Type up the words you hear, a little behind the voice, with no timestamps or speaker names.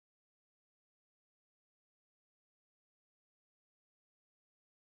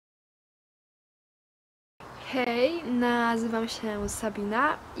Hej, nazywam się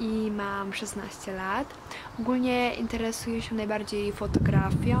Sabina i mam 16 lat. Ogólnie interesuję się najbardziej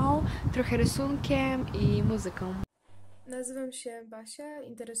fotografią, trochę rysunkiem i muzyką. Nazywam się Basia,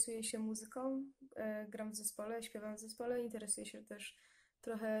 interesuję się muzyką, gram w zespole, śpiewam w zespole, interesuję się też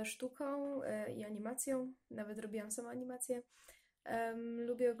trochę sztuką i animacją, nawet robiłam sama animację.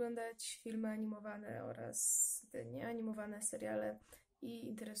 Lubię oglądać filmy animowane oraz te nieanimowane seriale i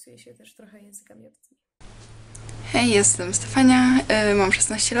interesuję się też trochę językami obcymi. Hej, jestem Stefania, mam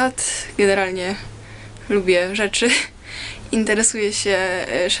 16 lat, generalnie lubię rzeczy, interesuję się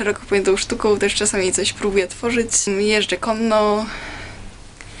szeroko pojętą sztuką, też czasami coś próbuję tworzyć, jeżdżę konno,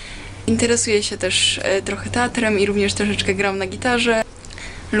 interesuję się też trochę teatrem i również troszeczkę gram na gitarze.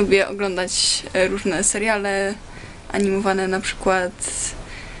 Lubię oglądać różne seriale animowane, na przykład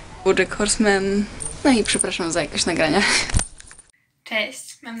BoJack Horseman, no i przepraszam za jakieś nagrania.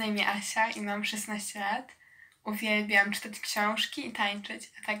 Cześć, mam na imię Asia i mam 16 lat. Uwielbiam czytać książki i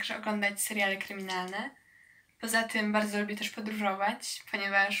tańczyć, a także oglądać seriale kryminalne. Poza tym bardzo lubię też podróżować,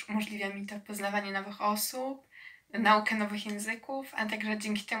 ponieważ umożliwia mi to poznawanie nowych osób, naukę nowych języków, a także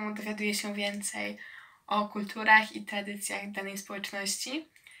dzięki temu dowiaduję się więcej o kulturach i tradycjach danej społeczności.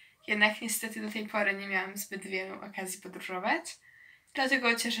 Jednak niestety do tej pory nie miałam zbyt wielu okazji podróżować,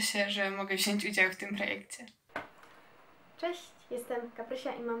 dlatego cieszę się, że mogę wziąć udział w tym projekcie. Cześć, jestem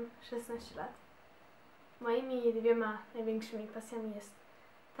Kaprysia i mam 16 lat. Moimi dwiema największymi pasjami jest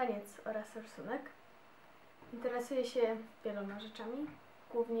taniec oraz rysunek. Interesuję się wieloma rzeczami,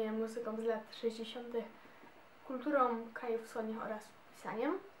 głównie muzyką z lat 60., kulturą krajów wschodnich oraz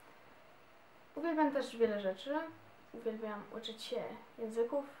pisaniem. Uwielbiam też wiele rzeczy. Uwielbiam uczyć się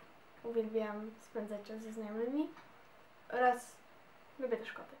języków, uwielbiam spędzać czas ze znajomymi oraz lubię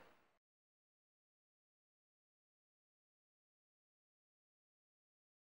też koty.